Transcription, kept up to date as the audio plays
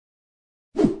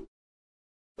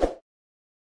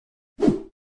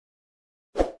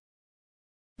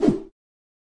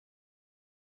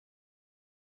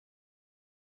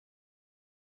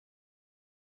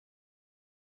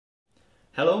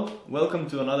Hello, welcome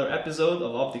to another episode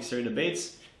of Optics Theory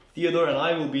Debates. Theodore and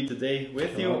I will be today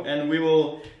with you, and we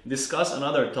will discuss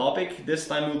another topic. This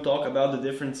time we'll talk about the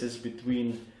differences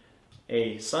between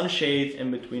a sunshade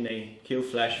and between a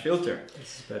Killflash filter.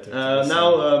 This is better.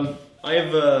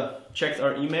 I've checked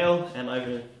our email and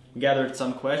I've gathered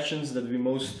some questions that we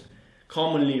most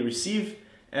commonly receive,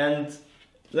 and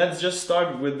let's just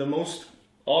start with the most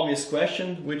obvious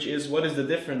question, which is what is the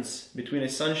difference between a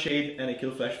sunshade and a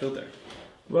Killflash filter?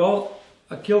 Well,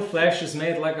 a Killflash is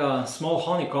made like a small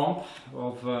honeycomb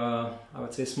of, I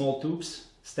would say, small tubes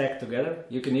stacked together.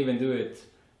 You can even do it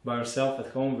by yourself at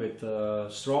home with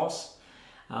straws.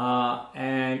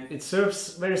 And it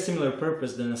serves very similar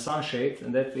purpose than a sunshade,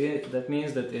 and that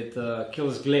means that it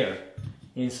kills glare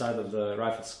inside of the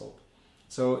rifle scope.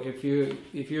 So if you're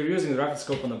using the rifle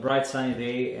scope on a bright sunny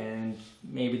day and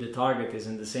maybe the target is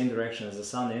in the same direction as the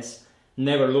sun is,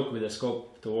 never look with the scope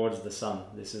towards the sun.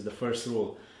 This is the first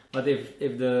rule. But if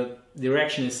the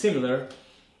direction is similar,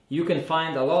 you can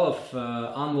find a lot of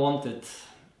unwanted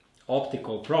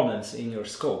optical problems in your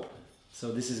scope.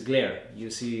 So this is glare. You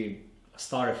see a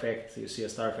star effect. You see a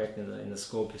star effect in the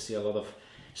scope. You see a lot of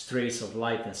strays of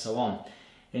light and so on.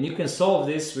 And you can solve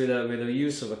this with the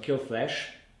use of a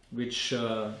Killflash, which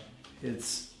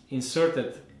it's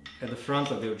inserted at the front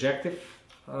of the objective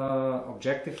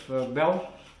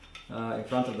bell. In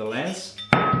front of the lens.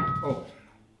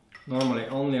 Normally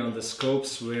only on the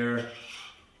scopes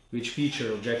which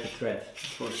feature objective thread.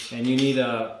 Of course. And you need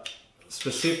a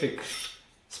specific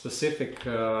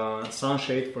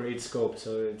sunshade for each scope,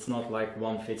 so it's not like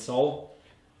one fits all.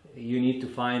 You need to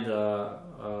find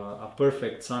a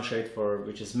perfect sunshade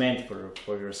which is meant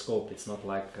for your scope. It's not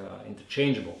like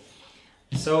interchangeable.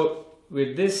 So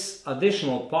with this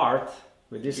additional part,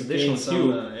 with this additional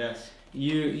tube, yes.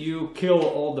 You kill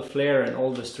all the flare and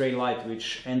all the stray light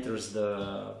which enters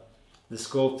the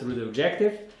scope through the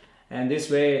objective, and this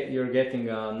way you're getting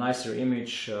a nicer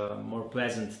image, more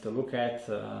pleasant to look at,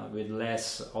 with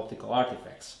less optical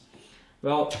artifacts.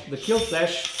 Well, the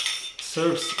Killflash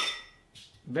serves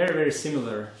very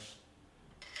similar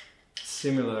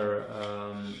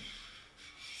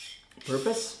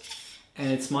purpose, and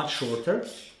it's much shorter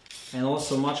and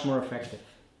also much more effective.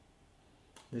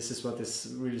 This is what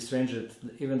is really strange, that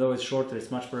even though it's shorter,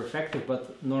 it's much more effective,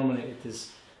 but normally it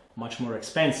is much more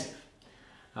expensive.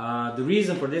 The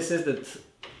reason for this is that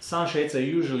sunshades are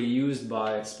usually used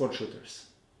by sport shooters,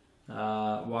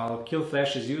 while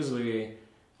Killflash is usually,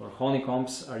 or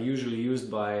honeycombs are usually used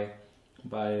by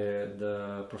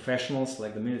the professionals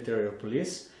like the military or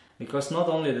police, because not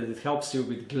only that it helps you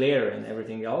with glare and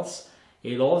everything else,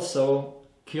 it also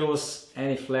kills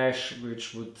any flash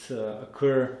which would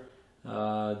occur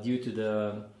due to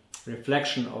the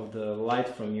reflection of the light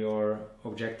from your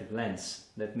objective lens.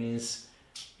 That means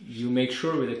you make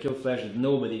sure with a Killflash that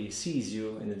nobody sees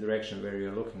you in the direction where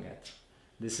you're looking at.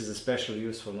 This is especially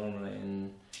useful normally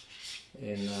in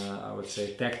I would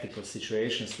say tactical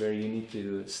situations where you need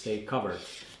to stay covered.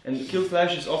 And the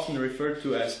Killflash is often referred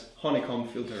to as honeycomb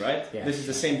filter, right? Yeah. This is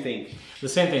the same thing. The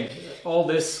same thing. All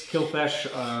this Killflash,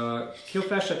 I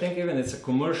think even it's a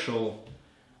commercial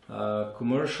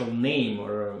name,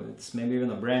 or it's maybe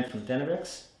even a brand from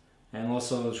Tenebrex, and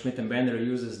also Schmidt and Bender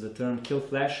uses the term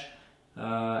Killflash.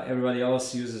 Everybody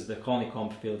else uses the honeycomb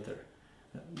filter.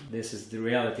 This is the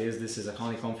reality. This is a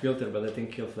honeycomb filter, but I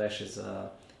think Killflash is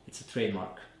it's a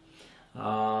trademark.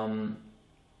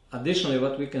 Additionally,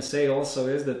 what we can say also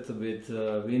is that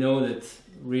we know that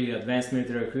really advanced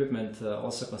military equipment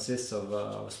also consists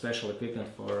of special equipment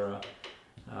for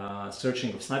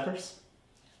searching of snipers.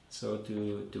 So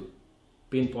to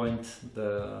pinpoint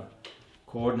the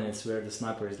coordinates where the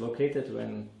sniper is located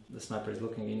when the sniper is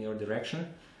looking in your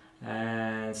direction.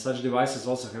 And such devices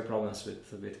also have problems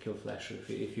with Killflash.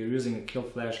 If you're using a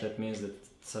Killflash, that means that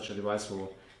such a device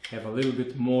will have a little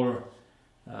bit more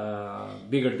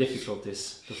bigger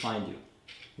difficulties to find you.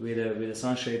 With a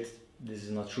sunshade, this is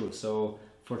not true. So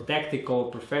for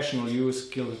tactical, professional use,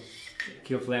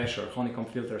 Killflash or honeycomb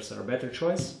filters are a better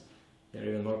choice. They're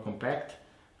even more compact.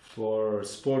 For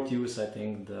sport use, I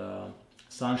think the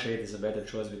sunshade is a better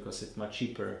choice because it's much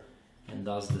cheaper and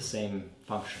does the same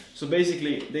function. So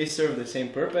basically they serve the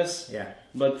same purpose, yeah,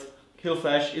 but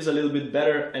Killflash is a little bit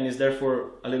better and is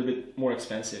therefore a little bit more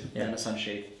expensive than a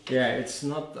sunshade. Yeah, it's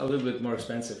not a little bit more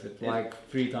expensive, it's like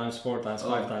 3 times, 4 times,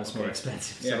 5 times more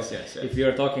expensive. Yes, so if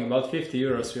you're talking about 50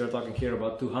 euros, we are talking here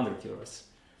about 200 euros.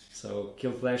 So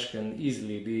Killflash can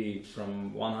easily be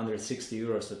from 160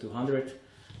 euros to 200,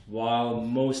 while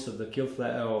most of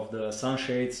the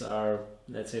sunshades are,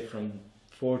 let's say, from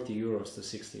 40 euros to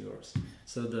 60 euros.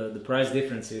 So the price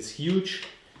difference is huge.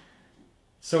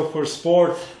 So for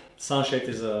sport, Sunshade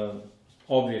is a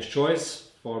obvious choice.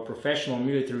 For professional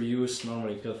military use,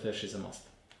 normally Killflash is a must.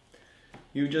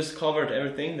 You just covered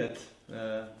everything that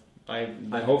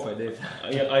I hope I did.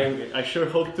 I sure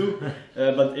hope to.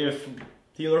 But if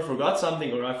Theodore forgot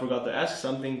something or I forgot to ask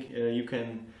something, you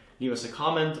can leave us a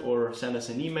comment or send us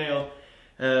an email.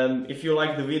 If you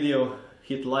like the video,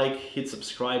 hit like, hit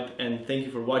subscribe, and thank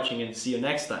you for watching, and see you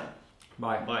next time.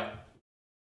 Bye. Bye.